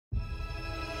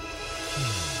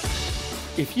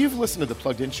If you've listened to the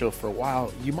Plugged In Show for a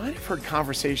while, you might have heard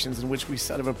conversations in which we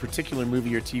said of a particular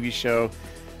movie or TV show,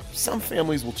 some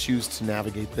families will choose to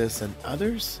navigate this and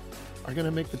others are going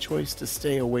to make the choice to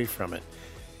stay away from it.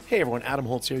 Hey everyone, Adam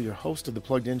Holtz here, your host of the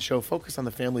Plugged In Show, focused on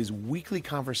the family's weekly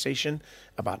conversation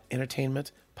about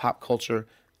entertainment, pop culture,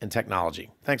 and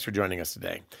technology. Thanks for joining us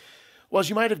today. Well,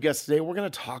 as you might have guessed today, we're going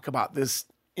to talk about this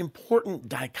important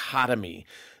dichotomy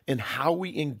in how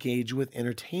we engage with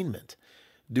entertainment.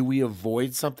 Do we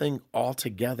avoid something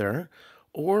altogether,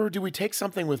 or do we take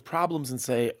something with problems and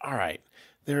say, all right,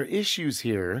 there are issues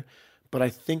here, but I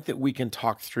think that we can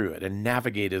talk through it? And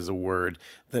navigate is a word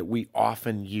that we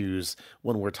often use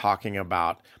when we're talking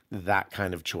about that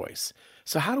kind of choice.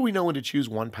 So how do we know when to choose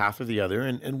one path or the other,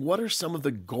 and what are some of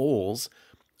the goals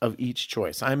of each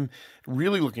choice? I'm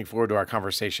really looking forward to our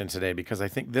conversation today because I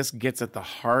think this gets at the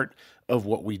heart of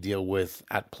what we deal with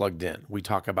at Plugged In. We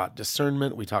talk about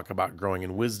discernment, we talk about growing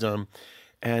in wisdom,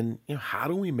 and how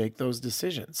do we make those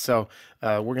decisions? So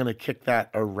we're going to kick that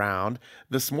around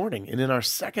this morning. And in our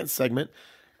second segment,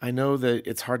 I know that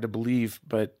it's hard to believe,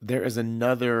 but there is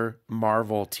another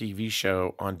Marvel TV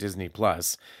show on Disney+.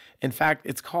 In fact,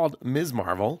 it's called Ms.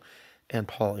 Marvel. And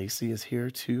Paul Asay is here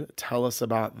to tell us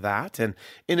about that. And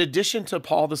in addition to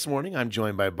Paul this morning, I'm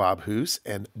joined by Bob Hoos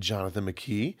and Jonathan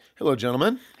McKee. Hello,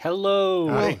 gentlemen. Hello.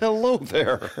 Well, hello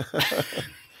there.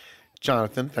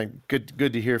 Jonathan, good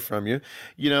to hear from you.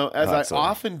 As I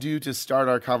often do to start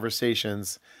our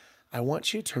conversations, I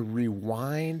want you to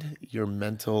rewind your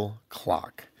mental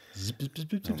clock.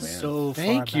 So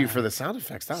Thank you for the sound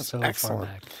effects. That was so excellent.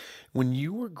 When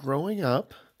you were growing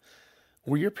up,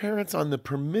 were your parents on the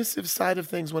permissive side of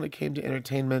things when it came to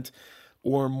entertainment,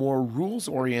 or more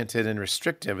rules-oriented and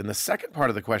restrictive? And the second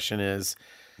part of the question is,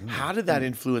 how did that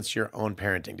influence your own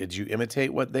parenting? Did you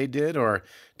imitate what they did, or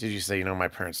did you say, my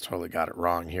parents totally got it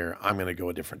wrong here, I'm going to go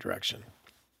a different direction?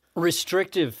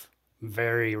 Restrictive.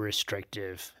 Very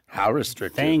restrictive. How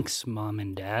restrictive? Thanks, Mom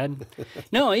and Dad.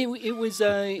 No, it was,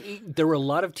 there were a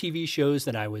lot of TV shows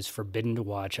that I was forbidden to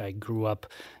watch. I grew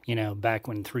up, back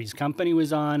when Three's Company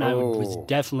was on. I was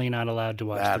definitely not allowed to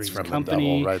watch Three's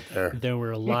Company. Right there. There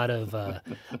were a lot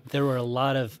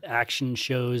of action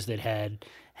shows that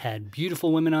had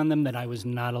beautiful women on them that I was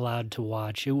not allowed to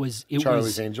watch.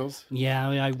 Charlie's Angels? Yeah,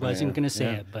 I wasn't going to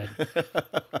say it,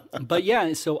 but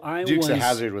yeah, so Dukes of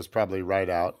Hazzard was probably right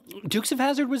out. Dukes of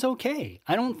Hazzard was okay.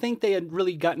 I don't think they had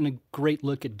really gotten a great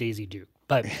look at Daisy Duke,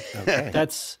 but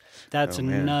that's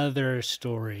another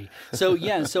story. So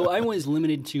yeah, so I was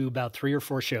limited to about 3 or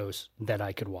 4 shows that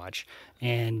I could watch,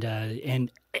 and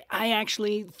I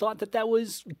actually thought that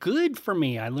was good for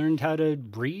me. I learned how to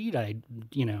read. I,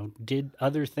 did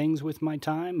other things with my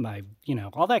time.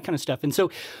 All that kind of stuff. And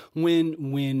so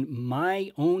when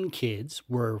my own kids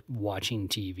were watching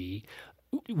TV,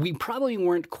 we probably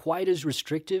weren't quite as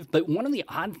restrictive, but one of the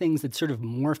odd things that sort of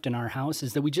morphed in our house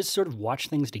is that we just sort of watched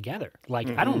things together. Like,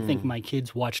 I don't think my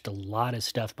kids watched a lot of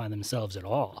stuff by themselves at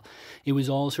all. It was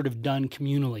all sort of done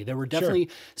communally. There were definitely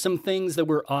some things that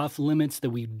were off limits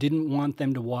that we didn't want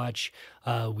them to watch.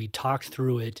 We talked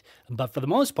through it. But for the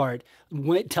most part,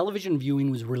 television viewing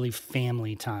was really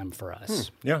family time for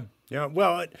us. Yeah.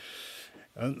 Well,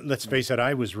 let's face it,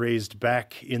 I was raised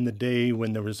back in the day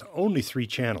when there was only 3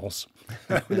 channels.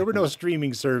 There were no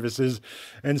streaming services.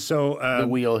 And so the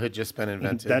wheel had just been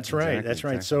invented. That's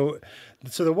right. So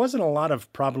there wasn't a lot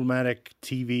of problematic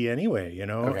TV anyway,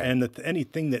 and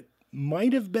anything that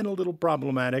might have been a little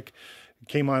problematic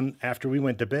came on after we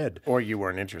went to bed. Or you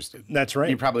weren't interested. That's right.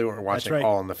 You probably weren't watching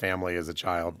All in the Family as a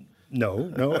child.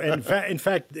 No. And in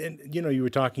fact, you were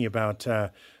talking about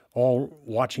all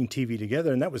watching TV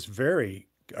together, and that was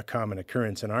a common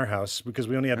occurrence in our house because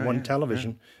we only had one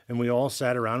television, and we all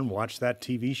sat around and watched that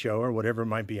TV show or whatever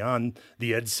might be on,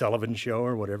 the Ed Sullivan Show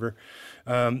or whatever.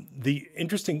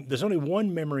 There's only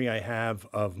one memory I have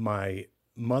of my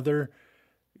mother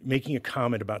making a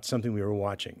comment about something we were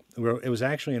watching. It was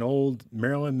actually an old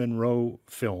Marilyn Monroe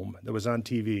film that was on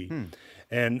TV,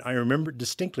 and I remember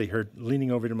distinctly her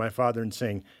leaning over to my father and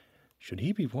saying, should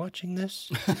he be watching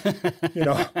this?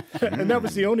 And that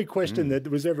was the only question that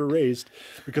was ever raised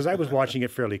because I was watching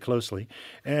it fairly closely.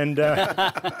 And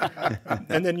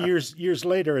and then years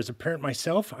later, as a parent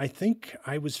myself, I think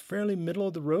I was fairly middle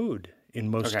of the road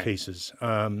in most cases.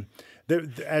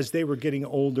 As they were getting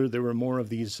older, there were more of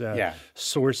these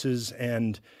sources,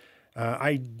 and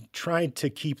I tried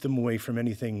to keep them away from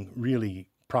anything really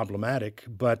problematic.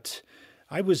 But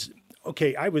I was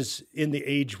in the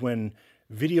age when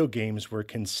video games were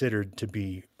considered to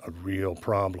be a real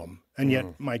problem. And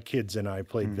yet my kids and I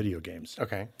played video games.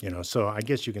 Okay. So I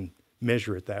guess you can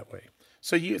measure it that way.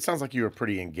 So it sounds like you were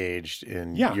pretty engaged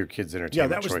in your kids'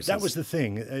 entertainment choices. That was the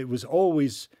thing. It was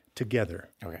always together.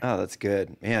 Okay. Oh, that's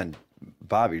good. Man,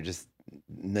 Bob, you're just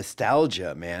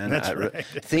nostalgia, man. That's right.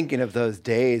 Thinking of those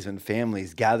days when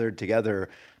families gathered together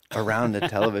around the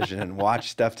television and watched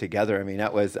stuff together. I mean,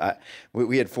 that was,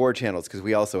 we had 4 channels because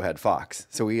we also had Fox.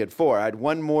 So we had 4. I had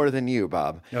one more than you,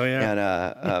 Bob. Oh,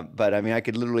 yeah. And, but I mean,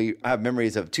 I have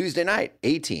memories of Tuesday night,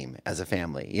 A-Team as a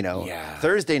family,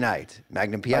 Thursday night,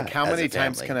 Magnum PI. Like how many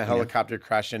times can a helicopter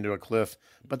crash into a cliff,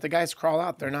 but the guys crawl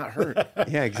out, they're not hurt?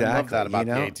 Yeah, exactly. I love that about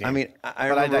the A-Team. I mean, but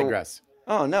I digress.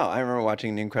 Oh, no. I remember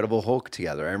watching The Incredible Hulk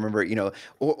together. I remember,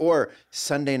 or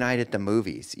Sunday night at the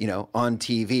movies, on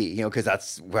TV, because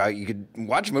that's where you could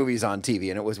watch movies on TV,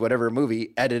 and it was whatever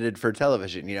movie edited for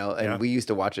television, and we used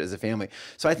to watch it as a family.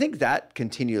 So I think that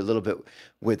continued a little bit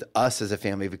with us as a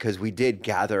family because we did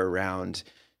gather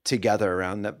together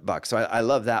around that buck. So I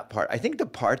love that part. I think the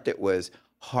part that was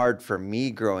hard for me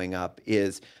growing up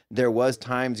is there was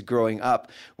times growing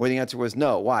up where the answer was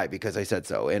no. Why? Because I said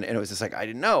so. And it was just like, I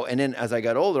didn't know. And then as I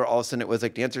got older, all of a sudden it was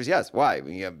like, the answer is yes. Why?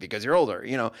 Because you're older,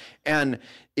 And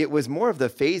it was more of the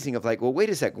phasing of like, well,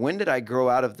 wait a sec. When did I grow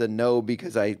out of the no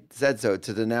because I said so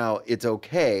to the now it's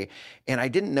okay? And I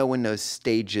didn't know when those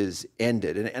stages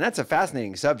ended. And that's a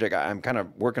fascinating subject. I'm kind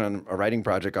of working on a writing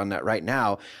project on that right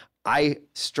now. I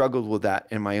struggled with that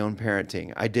in my own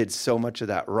parenting. I did so much of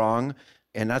that wrong.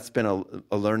 And that's been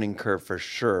a learning curve for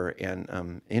sure,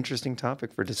 and interesting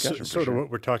topic for discussion. Sort of what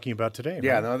we're talking about today.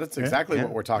 Yeah, right? no, that's exactly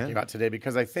what we're talking about today,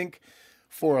 because I think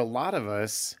for a lot of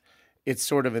us, it's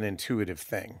sort of an intuitive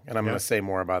thing. And I'm going to say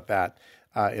more about that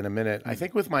in a minute. I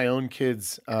think with my own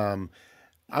kids, I'm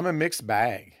a mixed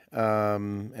bag.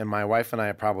 And my wife and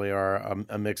I probably are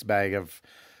a mixed bag of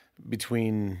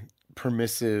between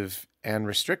permissive and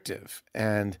restrictive.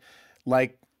 And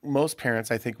like most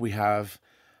parents, I think we have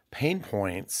pain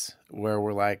points where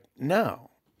we're like, no,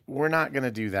 we're not going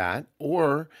to do that.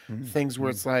 Or things where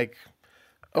it's like,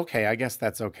 okay, I guess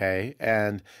that's okay.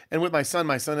 And with my son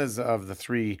is of the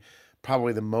 3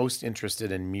 probably the most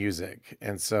interested in music.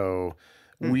 And so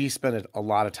we spend a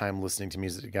lot of time listening to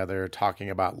music together, talking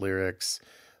about lyrics.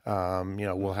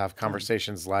 We'll have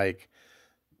conversations like,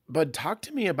 Bud, talk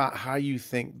to me about how you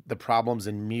think the problems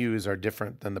in Muse are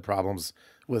different than the problems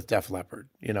with Def Leppard,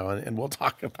 and we'll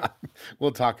talk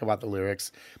about the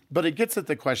lyrics. But it gets at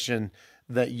the question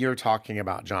that you're talking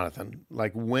about, Jonathan.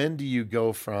 Like, when do you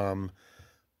go from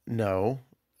no,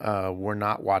 we're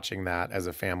not watching that as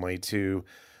a family to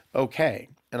okay?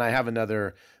 And I have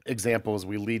another example as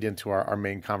we lead into our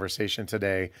main conversation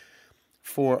today.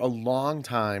 For a long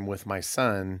time with my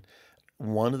son,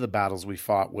 one of the battles we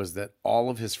fought was that all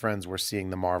of his friends were seeing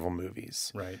the Marvel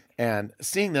movies. Right. And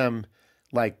seeing them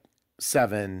like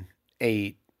 7,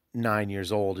 8, 9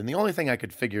 years old. And the only thing I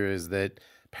could figure is that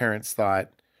parents thought,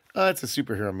 oh, it's a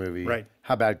superhero movie. Right.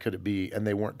 How bad could it be? And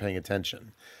they weren't paying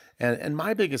attention. And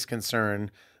my biggest concern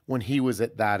when he was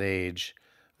at that age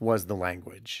was the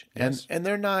language. Yes. And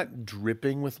they're not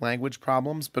dripping with language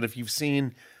problems, but if you've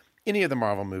seen any of the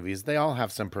Marvel movies, they all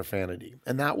have some profanity.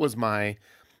 And that was my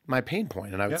pain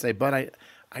point. And I would say, but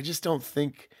I just don't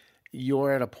think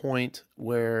you're at a point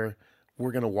where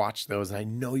we're going to watch those. And I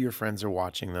know your friends are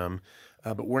watching them,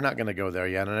 but we're not going to go there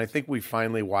yet. And I think we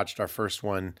finally watched our first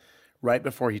one right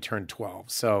before he turned 12.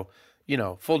 So,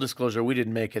 full disclosure, we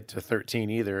didn't make it to 13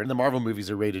 either. And the Marvel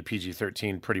movies are rated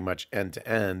PG-13 pretty much end to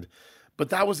end. But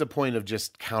that was a point of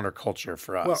just counterculture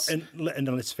for us. Well, and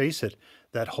let's face it,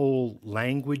 that whole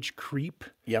language creep,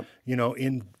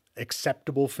 in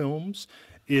acceptable films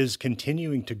is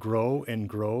continuing to grow and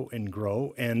grow and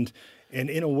grow. And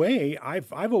in a way,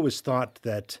 I've always thought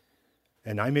that,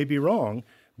 and I may be wrong,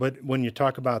 but when you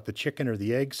talk about the chicken or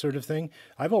the egg sort of thing,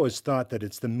 I've always thought that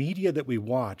it's the media that we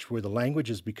watch where the language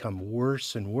has become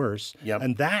worse and worse. Yep.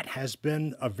 And that has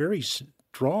been a very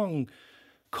strong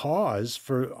cause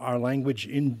for our language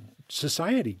in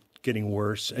society getting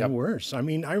worse and worse. I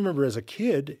mean, I remember as a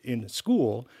kid in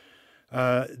school,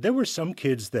 there were some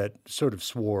kids that sort of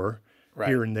swore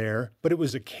here and there, but it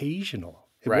was occasional.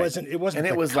 It wasn't and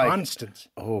it was constant.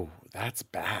 Like, oh, that's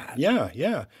bad.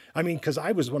 Yeah. I mean, because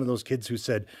I was one of those kids who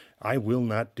said, I will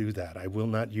not do that. I will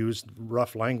not use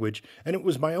rough language. And it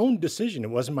was my own decision. It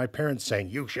wasn't my parents saying,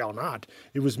 you shall not.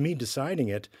 It was me deciding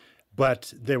it.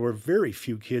 But there were very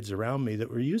few kids around me that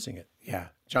were using it. Yeah.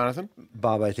 Jonathan?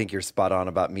 Bob, I think you're spot on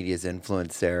about media's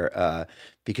influence there,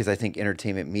 because I think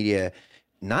entertainment media,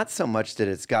 not so much that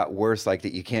it's got worse, like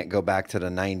that you can't go back to the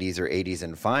 90s or 80s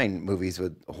and find movies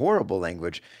with horrible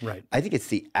language. Right. I think it's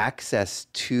the access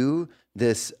to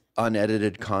this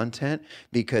unedited content,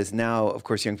 because now, of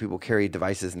course, young people carry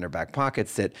devices in their back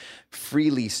pockets that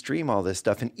freely stream all this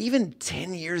stuff. And even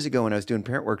 10 years ago when I was doing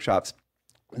parent workshops,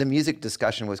 the music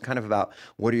discussion was kind of about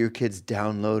what are your kids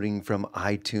downloading from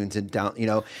iTunes and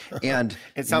and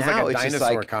it sounds like a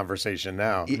dinosaur conversation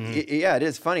now. Yeah, it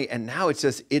is funny. And now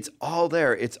it's all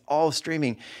there. It's all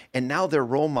streaming. And now their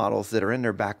role models that are in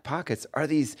their back pockets are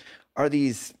these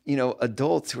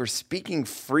adults who are speaking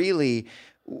freely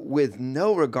with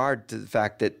no regard to the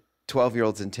fact that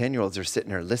 12-year-olds and 10-year-olds are sitting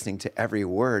there listening to every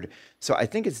word. So I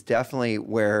think it's definitely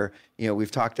where,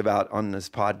 we've talked about on this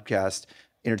podcast,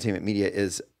 entertainment media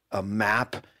is a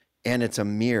map and it's a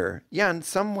mirror. Yeah, in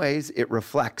some ways it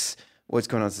reflects what's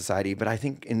going on in society, but I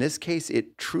think in this case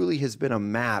it truly has been a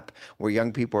map where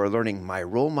young people are learning my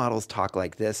role models talk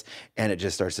like this, and it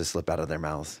just starts to slip out of their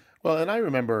mouths. Well, and I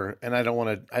remember, and I don't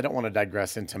want to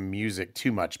digress into music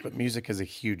too much, but music is a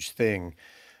huge thing.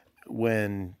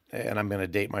 And I'm going to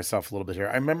date myself a little bit here.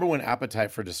 I remember when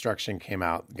Appetite for Destruction came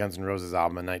out, Guns N' Roses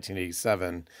album in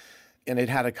 1987, and it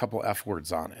had a couple F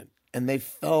words on it. And they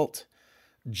felt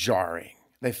jarring.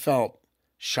 They felt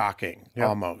shocking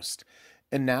almost.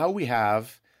 And now we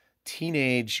have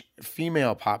teenage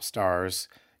female pop stars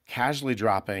casually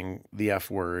dropping the F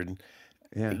word,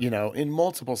 in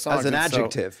multiple songs. As an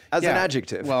adjective. An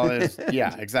adjective. Well,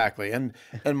 exactly. And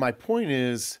my point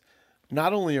is,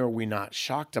 not only are we not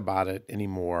shocked about it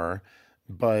anymore,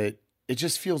 but it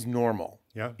just feels normal.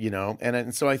 Yeah.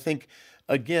 And so I think,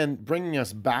 again, bringing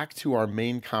us back to our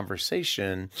main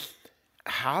conversation,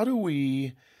 how do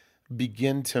we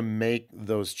begin to make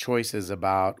those choices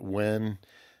about when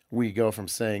we go from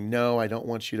saying, no, I don't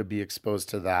want you to be exposed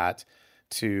to that,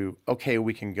 to, okay,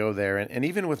 we can go there. And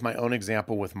even with my own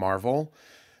example with Marvel,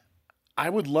 I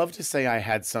would love to say I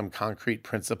had some concrete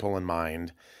principle in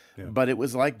mind, but it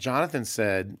was like Jonathan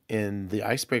said in the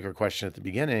icebreaker question at the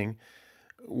beginning,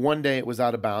 one day it was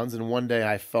out of bounds, and one day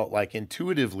I felt like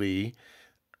intuitively,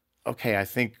 okay, I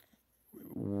think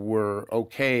we're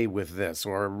okay with this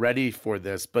or ready for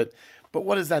this, but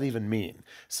what does that even mean?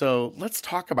 So let's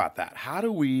talk about that. How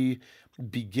do we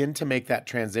begin to make that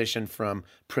transition from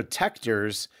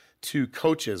protectors to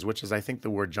coaches, which is, I think,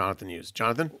 the word Jonathan used.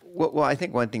 Jonathan? Well, I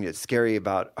think one thing that's scary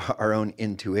about our own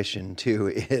intuition too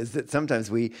is that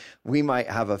sometimes we might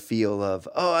have a feel of,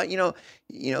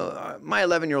 my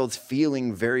 11-year-old's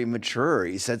feeling very mature.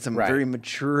 He said some very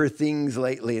mature things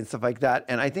lately and stuff like that.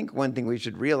 And I think one thing we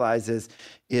should realize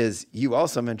is you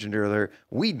also mentioned earlier,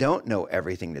 we don't know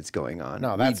everything that's going on.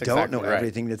 No, that's exactly right. We don't know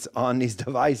everything that's on these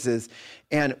devices.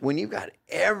 And when you've got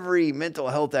every mental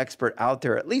health expert out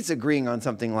there at least agreeing on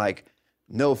something like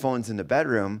no phones in the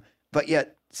bedroom, but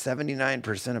yet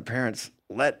 79% of parents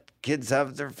let kids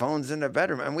have their phones in their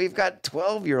bedroom. And we've got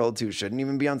 12-year-olds who shouldn't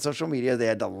even be on social media. They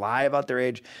had to lie about their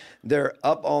age. They're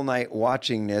up all night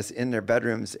watching this in their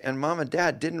bedrooms. And mom and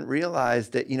dad didn't realize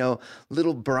that,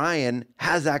 little Brian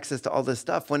has access to all this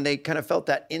stuff. When they kind of felt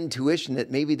that intuition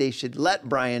that maybe they should let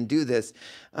Brian do this,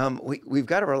 we've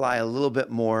got to rely a little bit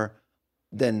more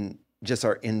than just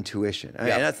our intuition. I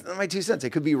mean, that's my 2 cents. I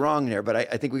could be wrong there, but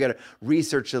I think we got to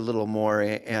research a little more.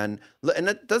 And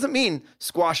that doesn't mean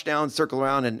squash down, circle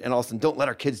around, and all of a sudden don't let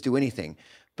our kids do anything.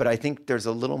 But I think there's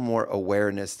a little more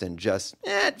awareness than just,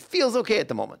 it feels okay at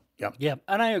the moment. Yep. Yeah,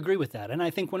 and I agree with that. And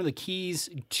I think one of the keys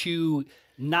to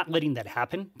not letting that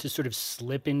happen, to sort of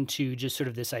slip into just sort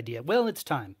of this idea, well, it's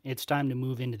time to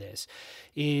move into this,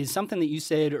 is something that you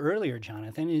said earlier,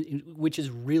 Jonathan, which is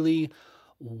really,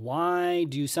 why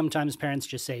do sometimes parents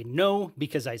just say no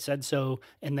because I said so,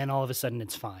 and then all of a sudden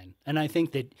it's fine? And I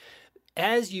think that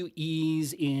as you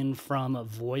ease in from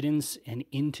avoidance and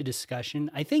into discussion,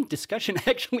 I think discussion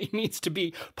actually needs to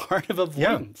be part of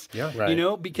avoidance. Yeah,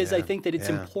 right. Because I think that it's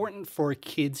important for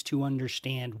kids to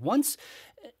understand.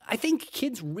 I think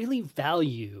kids really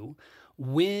value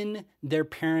when their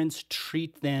parents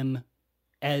treat them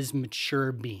as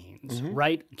mature beings,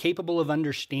 right? Capable of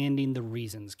understanding the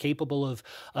reasons, capable of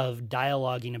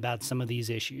dialoguing about some of these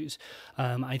issues.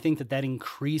 I think that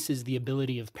increases the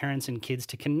ability of parents and kids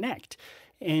to connect.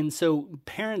 And so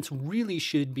parents really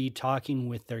should be talking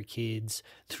with their kids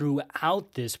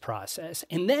throughout this process.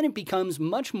 And then it becomes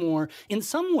much more, in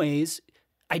some ways,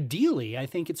 ideally, I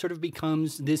think it sort of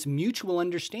becomes this mutual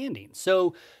understanding.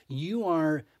 So you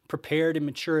are prepared and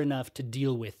mature enough to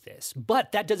deal with this.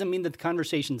 But that doesn't mean that the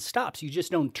conversation stops. You just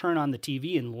don't turn on the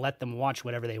TV and let them watch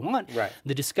whatever they want. Right.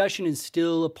 The discussion is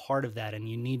still a part of that, and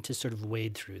you need to sort of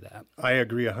wade through that. I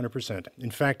agree 100%.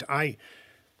 In fact, I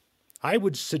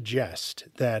would suggest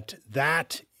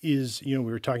that is, we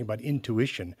were talking about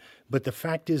intuition, but the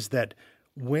fact is that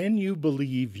when you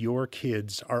believe your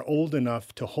kids are old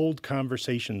enough to hold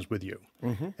conversations with you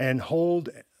and hold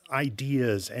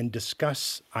ideas and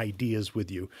discuss ideas with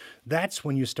you, that's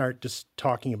when you start just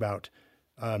talking about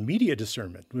media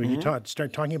discernment, when you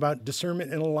start talking about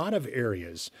discernment in a lot of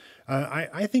areas.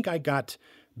 I think I got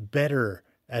better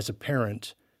as a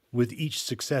parent with each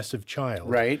successive child.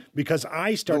 Right. Because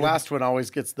I started... The last one always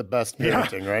gets the best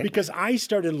parenting, right? Because I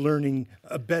started learning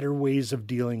better ways of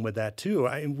dealing with that too.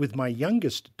 With my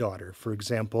youngest daughter, for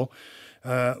example,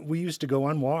 we used to go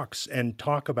on walks and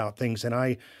talk about things, and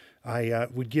I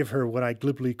would give her what I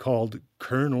glibly called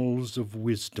kernels of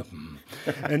wisdom.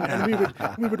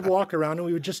 And we would walk around and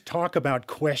we would just talk about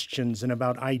questions and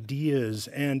about ideas.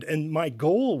 And my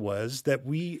goal was that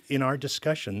we, in our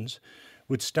discussions,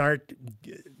 would start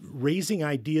raising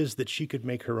ideas that she could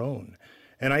make her own.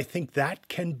 And I think that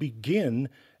can begin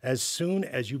as soon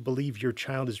as you believe your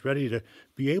child is ready to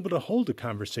be able to hold a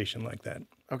conversation like that.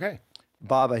 Okay.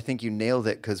 Bob, I think you nailed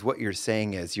it, because what you're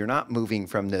saying is you're not moving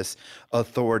from this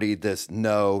authority, this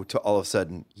no, to all of a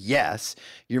sudden yes.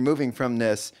 You're moving from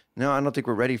this, no, I don't think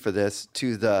we're ready for this,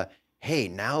 to the, hey,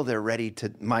 now they're ready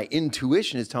to, my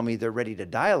intuition is telling me they're ready to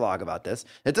dialogue about this.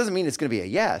 It doesn't mean it's going to be a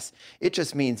yes. It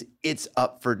just means it's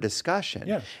up for discussion.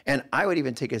 Yeah. And I would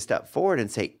even take a step forward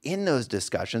and say, in those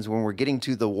discussions, when we're getting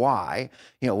to the why,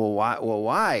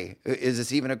 why is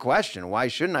this even a question? Why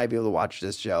shouldn't I be able to watch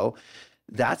this show?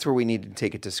 That's where we need to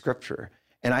take it to Scripture.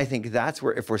 And I think that's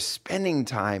where, if we're spending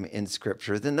time in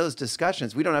Scripture, then those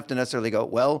discussions, we don't have to necessarily go,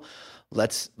 well,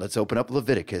 let's open up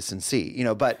Leviticus and see,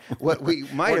 but what we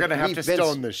might we're going to have to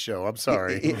stone this show. I'm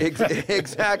sorry.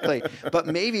 Exactly. But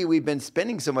maybe we've been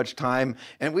spending so much time,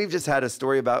 and we've just had a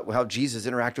story about how Jesus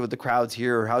interacted with the crowds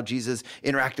here, or how Jesus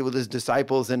interacted with his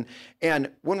disciples. And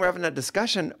when we're having that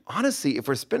discussion, honestly, if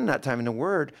we're spending that time in the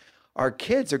Word, our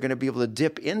kids are going to be able to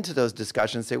dip into those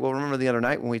discussions and say, well, remember the other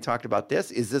night when we talked about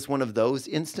this? Is this one of those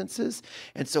instances?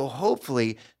 And so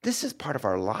hopefully this is part of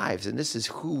our lives, and this is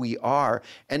who we are.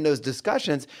 And those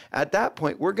discussions, at that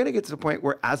point, we're going to get to the point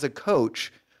where, as a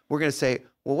coach, we're going to say,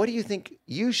 well, what do you think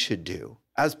you should do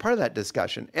as part of that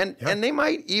discussion? And they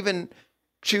might even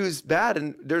choose bad.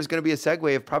 And there's going to be a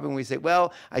segue of probably when we say,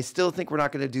 well, I still think we're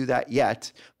not going to do that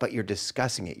yet, but you're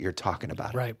discussing it. You're talking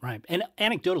about it. Right. And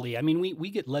anecdotally, I mean, we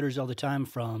get letters all the time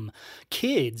from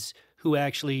kids who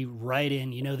actually write in,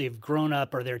 they've grown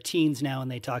up or they're teens now, and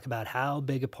they talk about how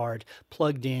big a part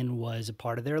Plugged In was a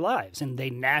part of their lives. And they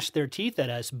gnash their teeth at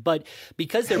us. But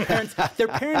because their parents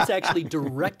actually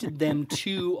directed them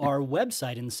to our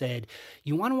website and said,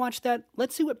 you want to watch that?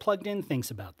 Let's see what Plugged In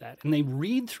thinks about that. And they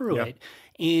read through it.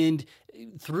 And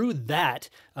through that,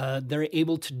 they're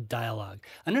able to dialogue.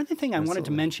 Another thing I wanted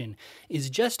to mention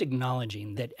is just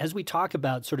acknowledging that as we talk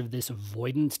about sort of this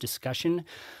avoidance discussion,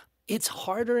 it's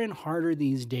harder and harder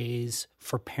these days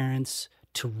for parents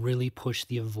to really push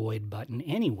the avoid button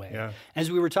anyway. Yeah.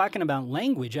 As we were talking about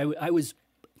language, I was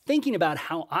thinking about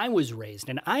how I was raised,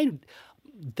 and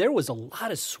there was a lot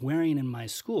of swearing in my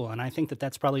school, and I think that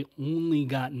that's probably only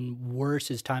gotten worse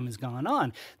as time has gone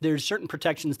on. There's certain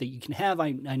protections that you can have.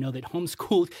 I know that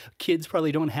homeschooled kids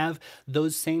probably don't have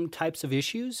those same types of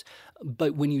issues,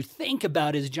 but when you think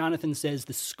about, as Jonathan says,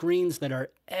 the screens that are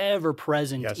ever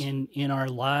present in our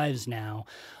lives now,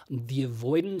 the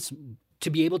avoidance, to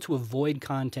be able to avoid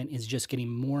content is just getting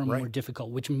more and more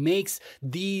difficult, which makes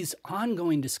these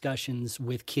ongoing discussions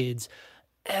with kids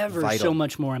ever vital. So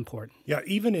much more important. Yeah,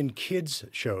 even in kids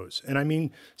shows. And I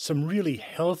mean, some really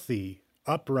healthy,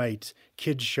 upright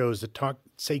kids shows that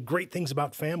say great things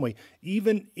about family.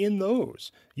 Even in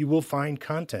those, you will find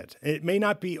content. It may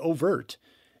not be overt,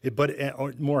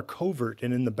 or more covert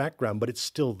and in the background, but it's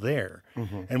still there.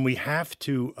 Mm-hmm. And we have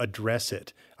to address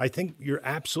it. I think you're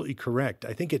absolutely correct.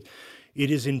 I think it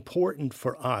is important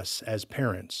for us as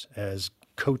parents, as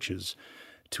coaches,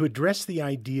 to address the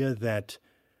idea that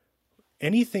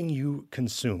anything you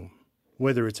consume,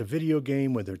 whether it's a video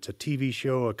game, whether it's a TV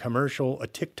show, a commercial, a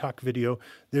TikTok video,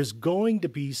 there's going to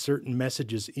be certain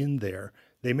messages in there.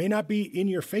 They may not be in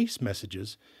your face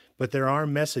messages, but there are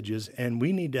messages, and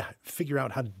we need to figure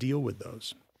out how to deal with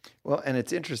those. Well, and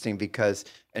it's interesting because,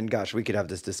 and gosh, we could have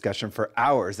this discussion for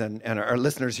hours, and our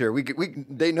listeners here,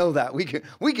 they know that we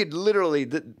could literally,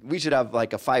 we should have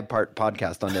like a 5-part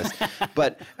podcast on this.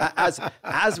 But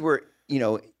as we're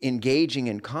engaging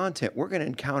in content, we're going to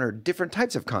encounter different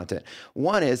types of content.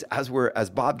 One is, as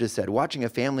Bob just said, watching a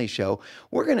family show,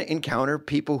 we're going to encounter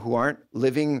people who aren't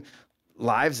living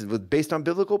lives based on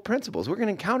biblical principles. We're going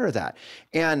to encounter that.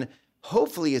 And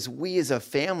hopefully as we as a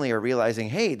family are realizing,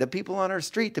 hey, the people on our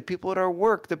street, the people at our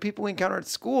work, the people we encounter at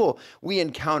school, we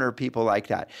encounter people like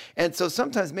that. And so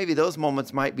sometimes maybe those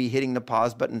moments might be hitting the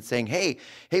pause button and saying, hey,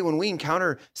 when we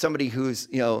encounter somebody who's,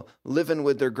 living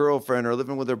with their girlfriend or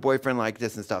living with their boyfriend like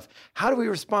this and stuff, how do we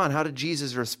respond? How did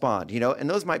Jesus respond? And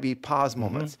those might be pause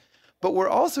moments. But we're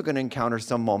also going to encounter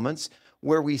some moments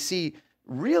where we see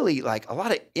really like a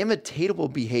lot of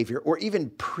imitatable behavior or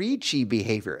even preachy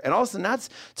behavior. And also that's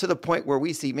to the point where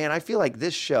we see, man, I feel like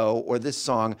this show or this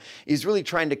song is really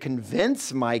trying to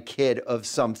convince my kid of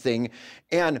something.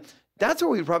 And that's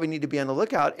where we probably need to be on the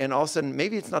lookout. And all of a sudden,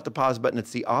 maybe it's not the pause button,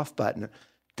 it's the off button.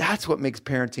 That's what makes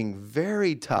parenting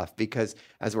very tough, because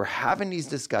as we're having these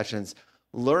discussions,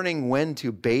 learning when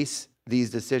to base these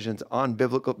decisions on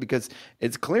biblical, because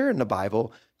it's clear in the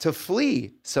Bible to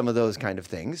flee some of those kind of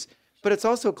things. But it's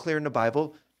also clear in the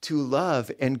Bible to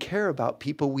love and care about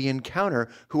people we encounter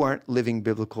who aren't living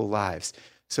biblical lives.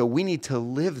 So we need to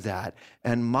live that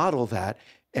and model that,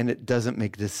 and it doesn't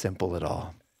make this simple at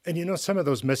all. And some of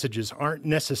those messages aren't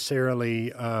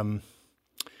necessarily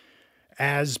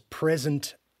as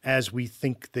present as we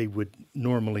think they would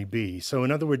normally be. So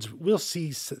in other words, we'll see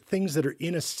things that are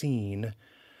in a scene,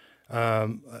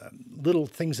 little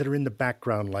things that are in the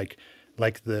background, like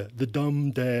the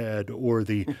dumb dad or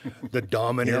the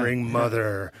domineering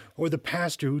mother or the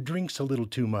pastor who drinks a little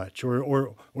too much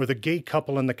or the gay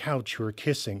couple on the couch who are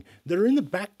kissing. They're in the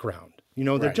background.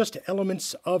 They're just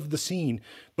elements of the scene.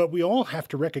 But we all have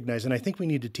to recognize, and I think we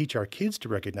need to teach our kids to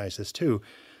recognize this too,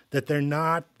 that they're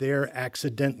not there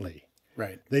accidentally.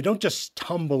 Right. They don't just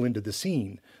stumble into the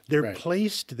scene. They're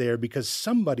placed there because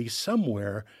somebody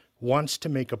somewhere wants to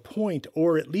make a point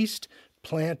or at least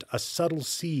plant a subtle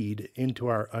seed into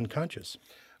our unconscious.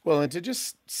 Well, and to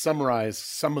just summarize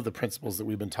some of the principles that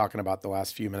we've been talking about the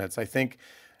last few minutes, I think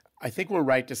we're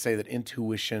right to say that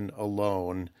intuition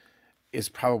alone is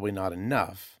probably not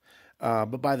enough.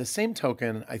 But by the same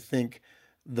token, I think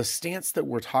the stance that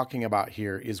we're talking about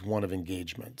here is one of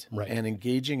engagement and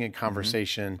engaging in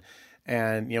conversation.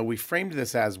 And, we framed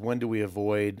this as when do we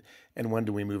avoid and when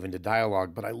do we move into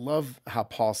dialogue? But I love how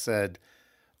Paul said,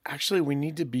 actually, we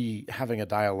need to be having a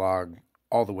dialogue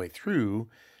all the way through.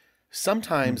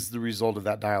 Sometimes the result of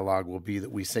that dialogue will be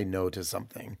that we say no to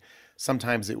something.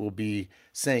 Sometimes it will be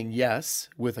saying yes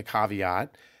with a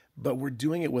caveat, but we're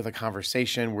doing it with a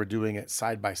conversation. We're doing it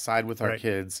side by side with our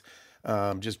kids.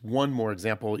 Just one more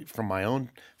example from my own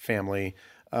family.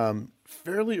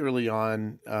 Fairly early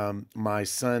on, my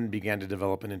son began to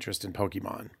develop an interest in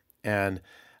Pokemon. And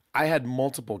I had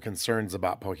multiple concerns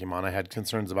about Pokemon. I had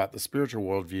concerns about the spiritual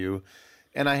worldview,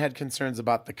 and I had concerns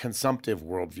about the consumptive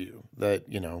worldview that,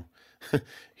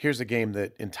 here's a game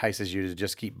that entices you to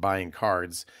just keep buying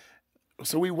cards.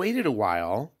 So we waited a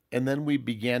while, and then we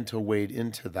began to wade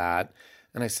into that.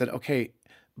 And I said, okay,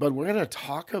 but we're going to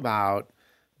talk about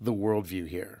the worldview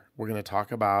here. We're going to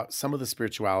talk about some of the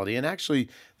spirituality. And actually,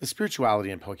 the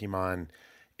spirituality in Pokemon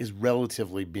is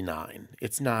relatively benign.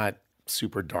 It's not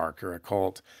super dark or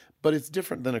occult, but it's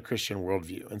different than a Christian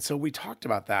worldview. And so we talked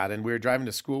about that, and we were driving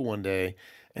to school one day,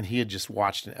 and he had just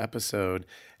watched an episode,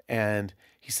 and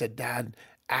he said, Dad,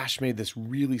 Ash made this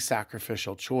really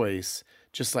sacrificial choice,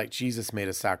 just like Jesus made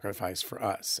a sacrifice for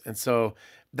us. And so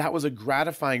that was a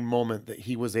gratifying moment that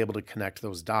he was able to connect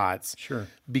those dots. Sure.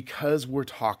 Because we're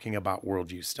talking about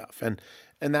worldview stuff. And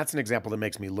that's an example that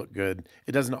makes me look good.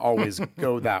 It doesn't always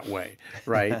go that way,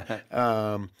 right?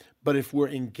 But if we're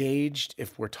engaged,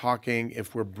 if we're talking,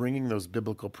 if we're bringing those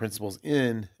biblical principles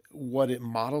in, what it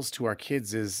models to our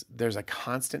kids is there's a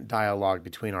constant dialogue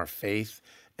between our faith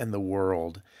and the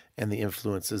world and the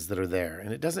influences that are there.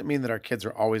 And it doesn't mean that our kids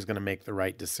are always going to make the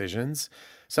right decisions.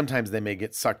 Sometimes they may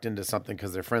get sucked into something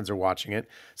because their friends are watching it.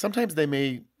 Sometimes they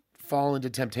may fall into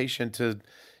temptation to,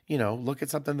 look at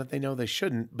something that they know they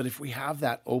shouldn't. But if we have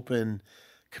that open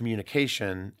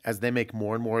communication as they make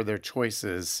more and more of their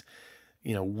choices,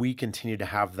 we continue to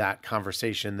have that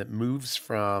conversation that moves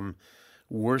from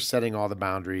we're setting all the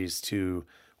boundaries to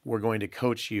we're going to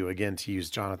coach you, again, to use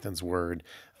Jonathan's word,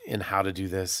 in how to do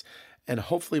this. And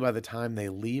hopefully by the time they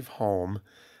leave home,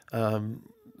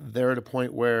 they're at a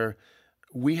point where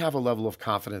we have a level of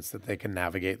confidence that they can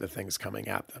navigate the things coming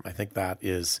at them. I think that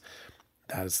is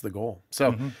the goal.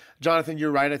 So, Jonathan,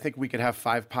 you're right. I think we could have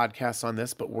 5 podcasts on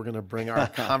this, but we're going to bring our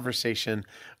conversation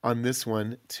on this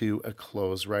one to a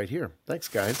close right here. Thanks,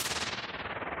 guys.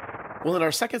 Well, in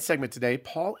our second segment today,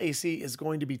 Paul Asay is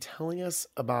going to be telling us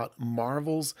about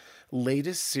Marvel's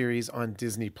latest series on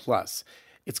Disney+.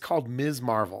 It's called Ms.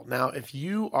 Marvel. Now, if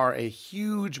you are a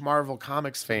huge Marvel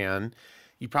Comics fan,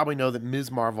 you probably know that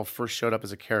Ms. Marvel first showed up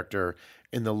as a character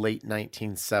in the late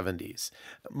 1970s.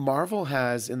 Marvel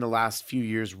has, in the last few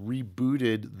years,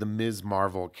 rebooted the Ms.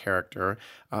 Marvel character,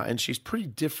 and she's pretty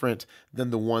different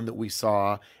than the one that we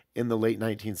saw in the late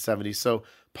 1970s. So,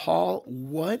 Paul,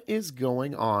 what is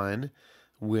going on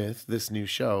with this new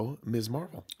show, Ms.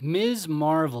 Marvel? Ms.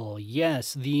 Marvel,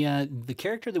 yes. The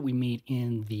character that we meet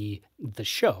in the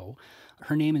show,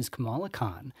 her name is Kamala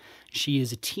Khan. She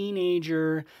is a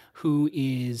teenager who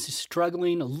is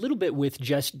struggling a little bit with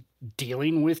just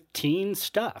dealing with teen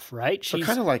stuff, right? She's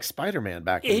kind of like Spider-Man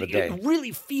back in the day. It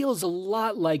really feels a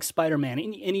lot like Spider-Man,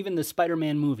 and even the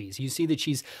Spider-Man movies. You see that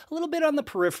she's a little bit on the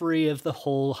periphery of the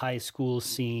whole high school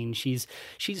scene. She's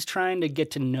trying to get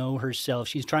to know herself.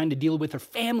 She's trying to deal with her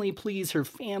family, please her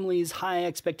family's high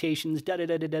expectations,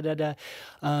 da-da-da-da-da-da.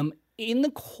 In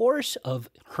the course of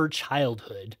her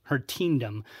childhood, her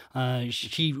teendom,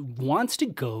 she wants to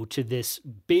go to this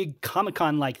big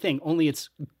Comic-Con-like thing, only it's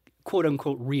quote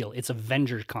unquote real. It's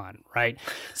Avengers Con, right?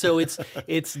 So it's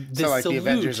this so like salute. The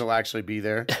Avengers will actually be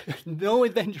there? No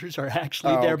Avengers are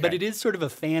actually there, but it is sort of a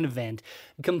fan event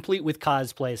complete with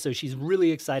cosplay. So she's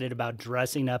really excited about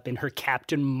dressing up in her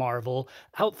Captain Marvel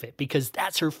outfit because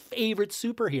that's her favorite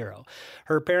superhero.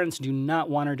 Her parents do not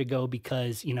want her to go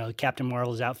because, Captain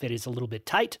Marvel's outfit is a little bit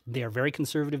tight. They are very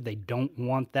conservative. They don't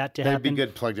want that to happen. They'd be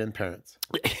good plugged-in parents.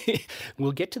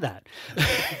 We'll get to that.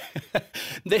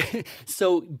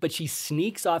 But she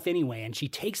sneaks off anyway, and she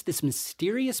takes this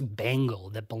mysterious bangle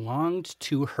that belonged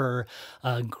to her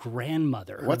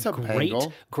grandmother. What's a bangle?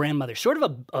 Great-grandmother. Sort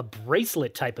of a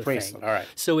bracelet type of thing. All right.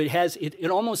 So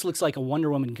it almost looks like a Wonder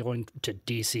Woman going to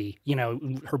DC,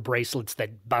 her bracelets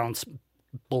that bounce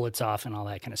bullets off and all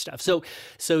that kind of stuff.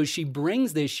 So she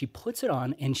brings this, she puts it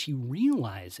on, and she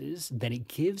realizes that it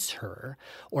gives her,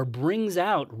 or brings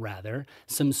out rather,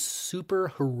 some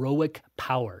super heroic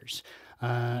powers.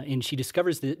 And she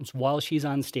discovers this while she's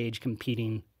on stage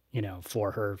competing,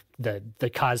 for her the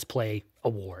cosplay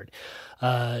award.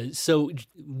 So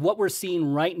what we're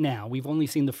seeing right now, we've only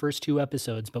seen the first 2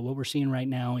 episodes, but what we're seeing right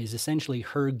now is essentially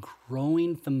her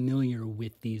growing familiar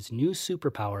with these new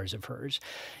superpowers of hers.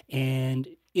 And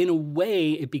in a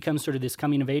way, it becomes sort of this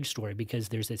coming of age story because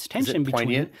there's this tension between.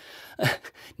 Poignant?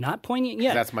 Not poignant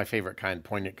yet. That's my favorite kind,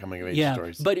 poignant coming of age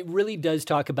stories. But it really does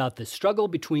talk about the struggle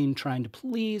between trying to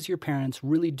please your parents,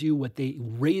 really do what they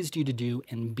raised you to do,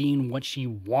 and being what she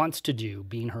wants to do,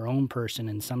 being her own person,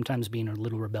 and sometimes being a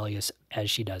little rebellious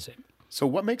as she does it. So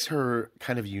what makes her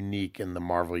kind of unique in the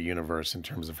Marvel universe in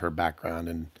terms of her background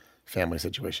and family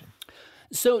situation?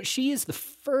 So she is the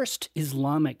first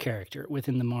Islamic character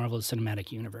within the Marvel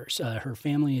Cinematic Universe. Her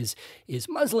family is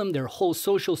Muslim. Their whole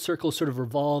social circle sort of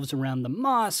revolves around the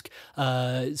mosque.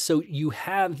 So you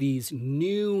have these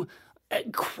new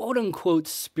quote-unquote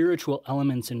spiritual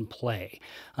elements in play.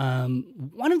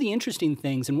 One of the interesting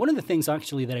things, and one of the things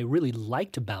actually that I really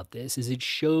liked about this, is it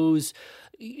shows,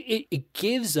 it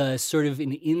gives us sort of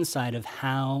an insight of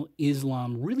how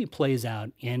Islam really plays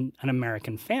out in an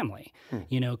American family.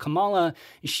 Kamala,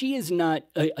 she is not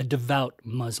a devout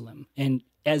Muslim, and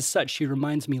as such, she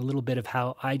reminds me a little bit of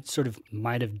how I sort of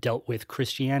might have dealt with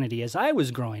Christianity as I was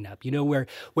growing up, where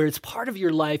it's part of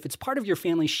your life, it's part of your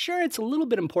family. Sure, it's a little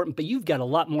bit important, but you've got a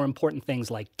lot more important things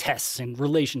like tests and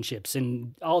relationships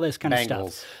and all this kind of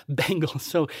stuff. Bangles.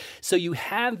 So you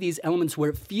have these elements where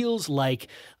it feels like,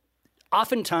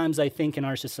 oftentimes, I think in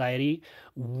our society,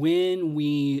 when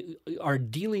we are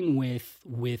dealing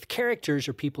with characters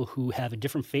or people who have a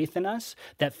different faith than us,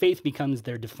 that faith becomes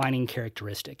their defining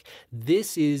characteristic.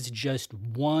 This is just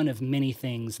one of many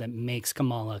things that makes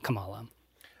Kamala Kamala.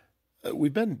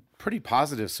 We've been pretty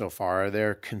positive so far. Are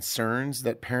there concerns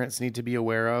that parents need to be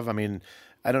aware of? I mean,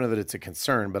 I don't know that it's a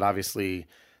concern, but obviously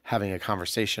having a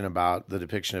conversation about the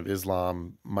depiction of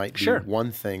Islam might be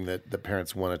one thing that the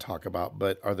parents want to talk about,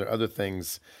 but are there other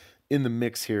things in the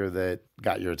mix here that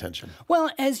got your attention?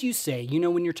 Well, as you say,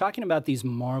 when you're talking about these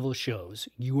Marvel shows,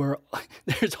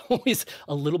 there's always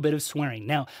a little bit of swearing.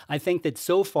 Now, I think that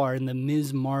so far in the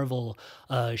Ms. Marvel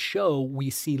show, we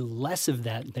see less of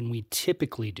that than we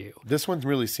typically do. This one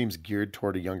really seems geared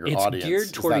toward a younger audience. It's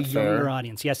geared toward a younger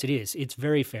audience. Yes, it is. It's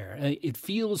very fair. It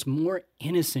feels more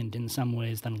innocent in some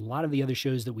ways than a lot of the other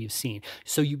shows that we've seen.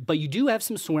 But you do have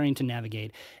some swearing to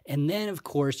navigate. And then, of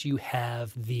course, you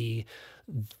have the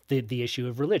issue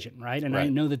of religion, right? And I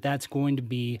know that that's going to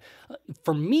be,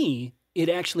 for me, it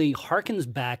actually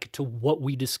harkens back to what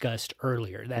we discussed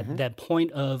earlier, that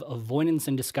point of avoidance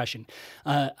and discussion.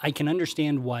 I can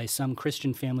understand why some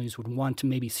Christian families would want to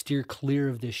maybe steer clear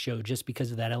of this show just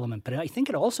because of that element. But I think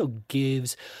it also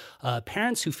gives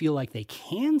parents who feel like they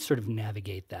can sort of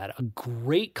navigate that a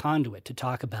great conduit to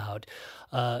talk about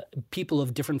people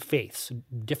of different faiths,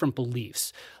 different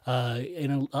beliefs.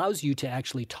 It allows you to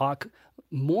actually talk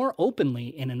more openly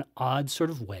in an odd sort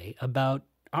of way about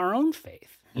our own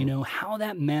faith. How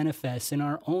that manifests in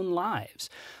our own lives.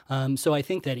 So I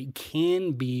think that it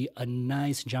can be a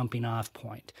nice jumping off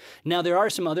point. Now, there are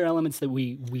some other elements that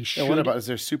we should... What about, is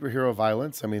there superhero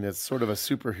violence? I mean, it's sort of a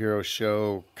superhero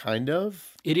show, kind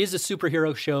of. It is a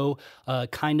superhero show,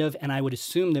 kind of, and I would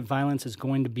assume that violence is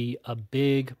going to be a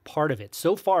big part of it.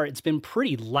 So far, it's been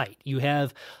pretty light. You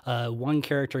have one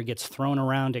character gets thrown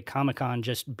around at Comic-Con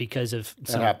just because of...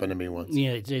 That happened to me once.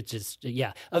 Yeah, it's just,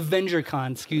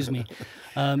 AvengerCon, excuse me.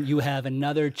 You have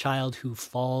another child who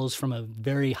falls from a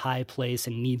very high place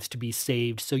and needs to be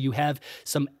saved. So you have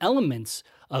some elements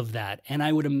of that. And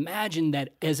I would imagine that,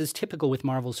 as is typical with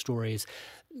Marvel stories,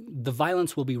 the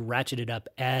violence will be ratcheted up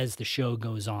as the show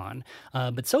goes on.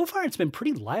 But so far, it's been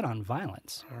pretty light on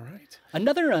violence. All right.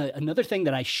 Another thing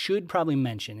that I should probably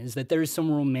mention is that there is some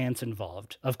romance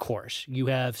involved, of course. You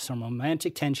have some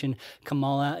romantic tension.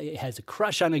 Kamala has a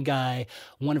crush on a guy.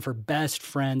 One of her best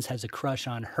friends has a crush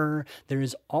on her. There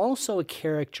is also a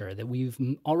character that we've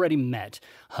already met.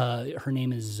 Her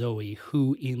name is Zoe,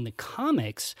 who in the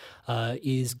comics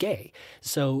is gay.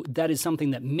 So that is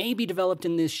something that may be developed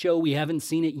in this show. We haven't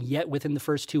seen it yet within the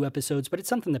first 2 episodes, but it's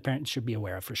something that parents should be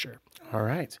aware of for sure. All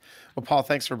right. Well, Paul,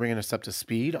 thanks for bringing us up to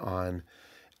speed on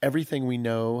everything we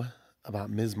know about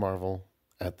Ms. Marvel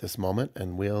at this moment,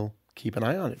 and we'll keep an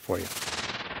eye on it for you.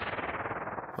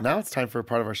 Well, now it's time for a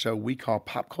part of our show we call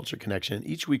Pop Culture Connection.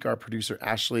 Each week, our producer,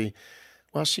 Ashley,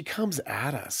 she comes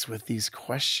at us with these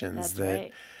questions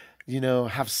that,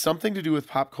 have something to do with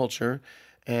pop culture,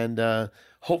 and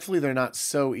hopefully they're not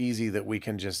so easy that we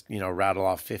can just, rattle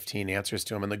off 15 answers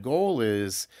to them. And the goal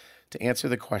is to answer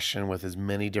the question with as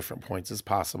many different points as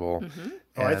possible. Mm-hmm.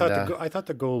 And, I thought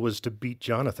the goal was to beat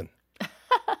Jonathan.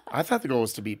 I thought the goal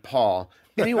was to beat Paul.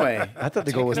 Anyway, I thought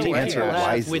the goal was to answer it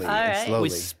wisely and slowly.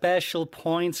 With special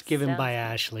points given by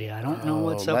Ashley. I don't know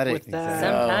what's up with that.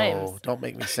 Sometimes. Don't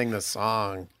make me sing the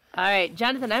song. All right,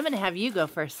 Jonathan, I'm going to have you go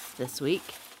first this week.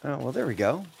 Oh, well, there we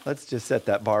go. Let's just set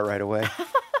that bar right away.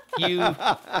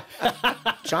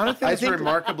 Jonathan is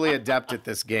remarkably adept at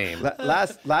this game.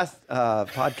 Last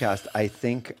podcast, I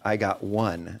think I got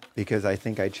 1 because I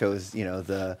think I chose,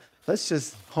 let's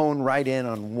just hone right in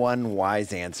on one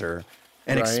wise answer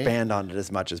and expand on it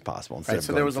as much as possible. Right,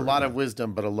 so there was a lot of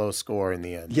wisdom, but a low score in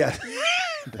the end. Yeah,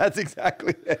 that's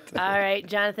exactly it. All right,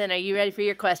 Jonathan, are you ready for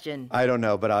your question? I don't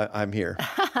know, but I'm here.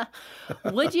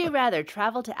 Would you rather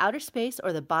travel to outer space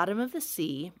or the bottom of the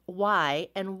sea? Why?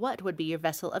 And what would be your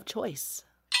vessel of choice?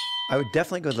 I would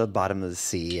definitely go to the bottom of the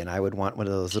sea, and I would want one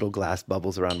of those little glass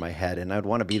bubbles around my head, and I'd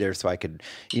want to be there so I could,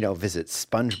 visit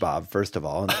SpongeBob, first of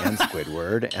all, and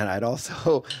Squidward, and I'd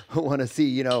also want to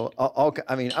see, I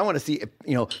want to see,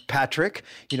 Patrick,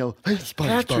 hey,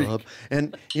 SpongeBob,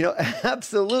 and,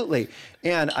 absolutely.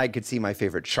 And I could see my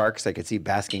favorite sharks. I could see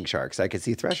basking sharks. I could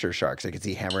see thresher sharks. I could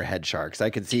see hammerhead sharks. I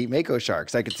could see mako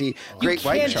sharks. I could see great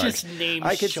white sharks.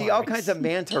 I could see all kinds of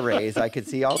manta rays. I could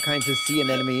see all kinds of sea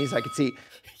anemones. I could see...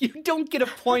 You don't get a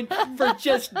point for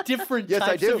just different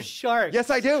types of sharks. Yes,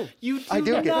 I do. You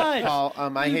do not. Paul,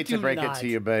 I hate to break it to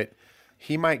you, but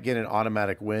he might get an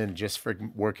automatic win just for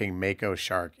working Mako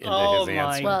Shark into his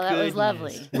answer. Well, that was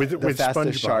lovely. With the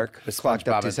fastest shark clocked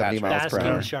up to 70 miles per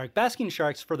hour. Basking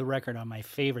sharks, for the record, are my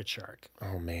favorite shark.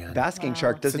 Oh, man. Basking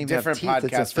shark doesn't even have teeth. It's a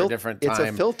different podcast for a different time. It's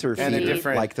a filter feed,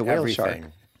 like the whale shark.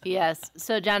 Yes.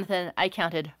 So, Jonathan, I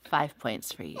counted 5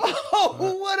 points for you. Oh,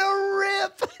 what a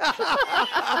rip!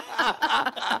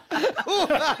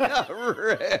 What a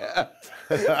rip!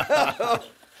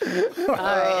 All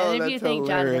right. And if you think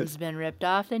Jonathan's been ripped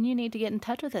off, then you need to get in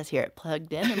touch with us here at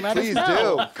Plugged In and let us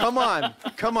know. Please do.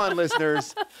 Come on,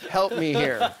 listeners. Help me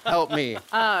here. Help me. All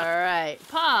right.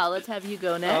 Paul, let's have you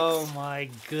go next. Oh, my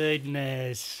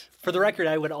goodness. For the record,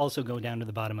 I would also go down to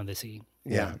the bottom of the sea.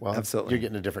 Yeah, well, absolutely. You're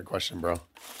getting a different question, bro.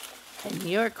 And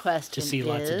your question to see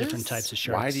lots of different types of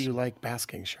sharks. Why do you like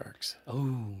basking sharks?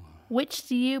 Oh. Which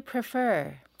do you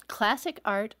prefer, classic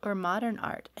art or modern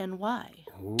art, and why?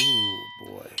 Ooh,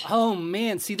 boy. Oh,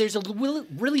 man. See, there's a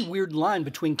really weird line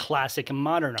between classic and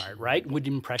modern art, right? Would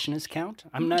Impressionists count?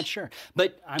 I'm not sure.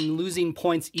 But I'm losing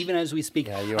points even as we speak.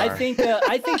 Yeah, you I are. think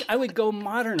I would go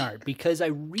modern art because I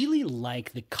really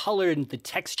like the color and the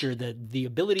texture, the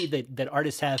ability that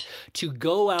artists have to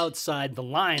go outside the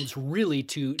lines, really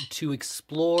to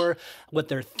explore what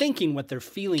they're thinking, what they're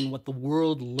feeling, what the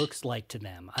world looks like to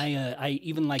them. I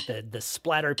even like the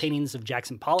splatter paintings of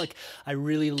Jackson Pollock. I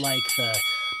really like the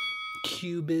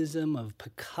Cubism of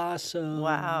Picasso.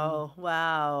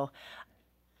 Wow.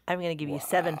 I'm going to give you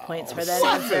 7 points for that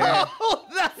answer. Oh,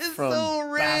 that is From so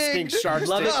rigged. basking sharks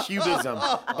to cubism.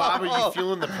 Bob, are you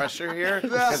feeling the pressure here?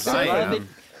 Because I am.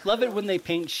 Love it when they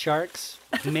paint sharks,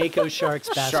 Mako sharks,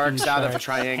 basking Sharks out of sharks,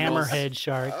 triangles. hammerhead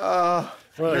shark.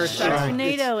 There's a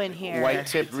tornado in here.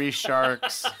 White-tipped reef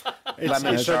sharks,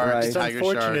 lemon It's sharks, it's tiger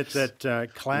unfortunate sharks.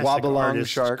 that classic Wobble-along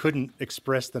artists shark. couldn't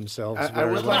express themselves I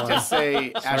very would well. like to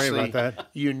say, Ashley, about that.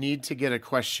 you need to get a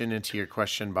question into your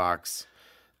question box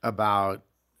about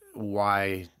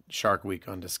why Shark Week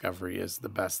on Discovery is the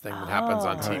best thing that happens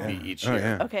on TV each year.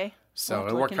 yeah. Okay. So We'll have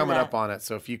to we're look into coming that. up on it.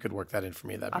 So if you could work that in for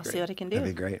me, that'd be I'll great. see what I can do.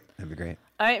 That'd be great. That'd be great.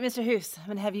 All right, Mr. Hoos, I'm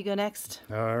going to have you go next.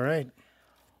 All right.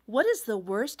 What is the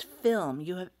worst film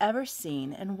you have ever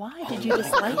seen, and why did you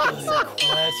dislike it?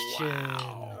 Question.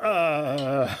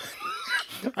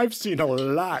 I've seen a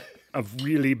lot of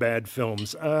really bad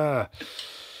films. I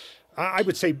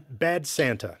would say Bad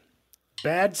Santa.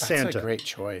 Bad Santa. a great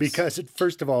choice. Because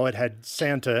first of all, it had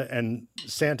Santa and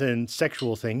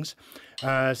sexual things.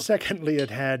 Secondly,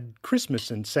 it had Christmas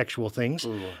and sexual things.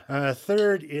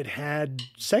 Third, it had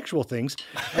sexual things.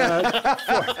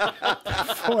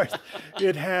 Fourth,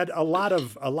 it had a lot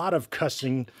of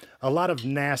cussing, a lot of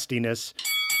nastiness.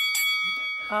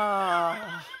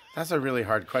 That's a really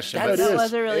hard question. That is.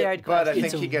 was a really hard But I question.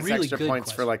 think It's he a gets really extra good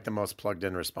points for question. like the most plugged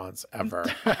in response ever.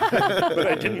 But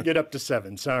I didn't get up to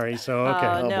 7. Sorry. So okay.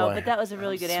 Oh, no, boy. but that was a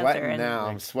really good Sweating answer. And now.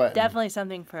 I'm sweating. definitely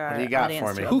something for our do you got audience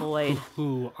for me? to avoid.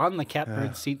 Who on the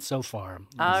catbird seat so far?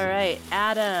 All right,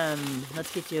 Adam,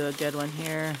 let's get you a good one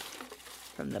here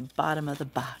from the bottom of the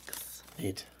box.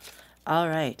 Neat. All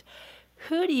right.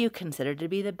 Who do you consider to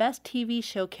be the best TV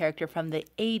show character from the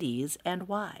 80s and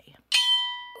why?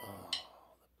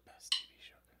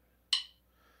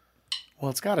 Well,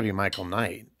 it's got to be Michael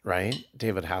Knight, right?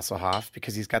 David Hasselhoff,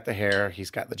 because he's got the hair, he's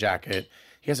got the jacket,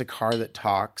 he has a car that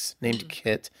talks named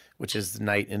Kit, which is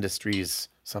Knight Industries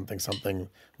something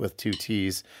with 2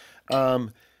 T's.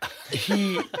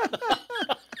 He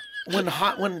when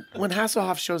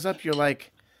Hasselhoff shows up, you're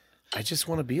like, I just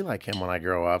want to be like him when I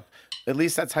grow up. At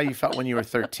least that's how you felt when you were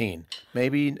 13.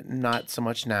 Maybe not so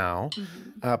much now.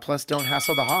 Plus, don't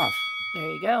hassle the Hoff. There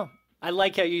you go. I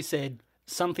like how you said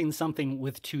something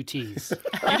with 2 T's.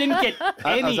 You didn't get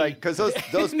any. I was like, because those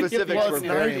specifics Well, were it's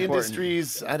very Knight important.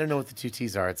 Industries. I don't know what the 2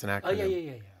 T's are. It's an acronym. Oh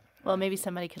yeah. Well, maybe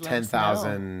somebody could let us know.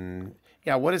 10,000.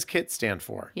 Yeah, what does KIT stand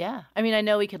for? Yeah. I mean, I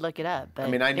know we could look it up, but I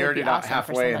mean, I it would be nerded out awesome for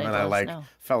halfway and somebody then to I let us know.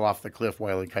 fell off the cliff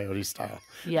Wile E. Coyote style.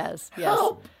 Yes.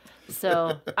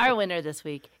 So our winner this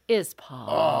week is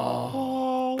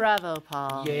Paul. Bravo,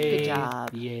 Paul. Yay. Good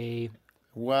job. Yay.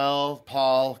 Well,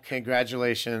 Paul,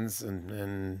 congratulations,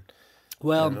 and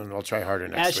Well, I'll try harder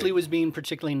next Ashley week. was being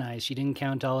particularly nice. She didn't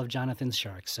count all of Jonathan's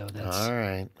sharks, so that's All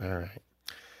right.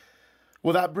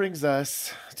 Well, that brings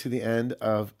us to the end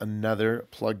of another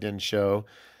Plugged In show.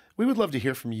 We would love to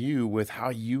hear from you with how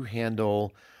you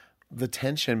handle the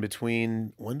tension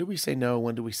between when do we say no,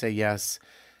 when do we say yes?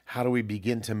 How do we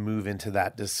begin to move into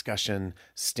that discussion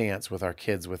stance with our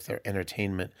kids with their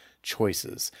entertainment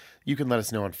choices? You can let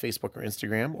us know on Facebook or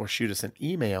Instagram or shoot us an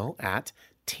email at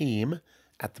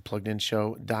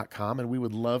team@thepluggedinshow.com, and we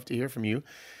would love to hear from you.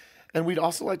 And we'd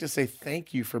also like to say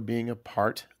thank you for being a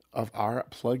part of our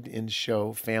Plugged In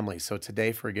Show family. So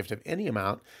today, for a gift of any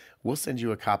amount, we'll send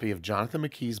you a copy of Jonathan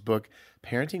McKee's book,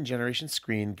 Parenting Generation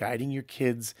Screen, Guiding Your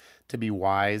Kids to Be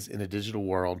Wise in a Digital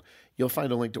World. You'll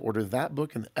find a link to order that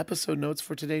book in the episode notes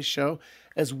for today's show,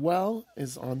 as well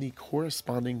as on the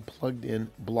corresponding Plugged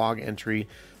In blog entry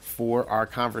for our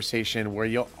conversation, where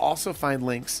you'll also find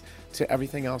links to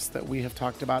everything else that we have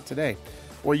talked about today.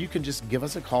 Or you can just give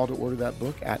us a call to order that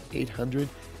book at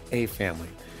 800-A-FAMILY.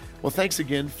 Well, thanks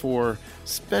again for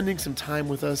spending some time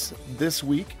with us this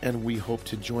week, and we hope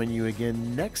to join you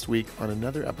again next week on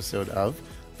another episode of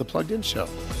The Plugged In Show.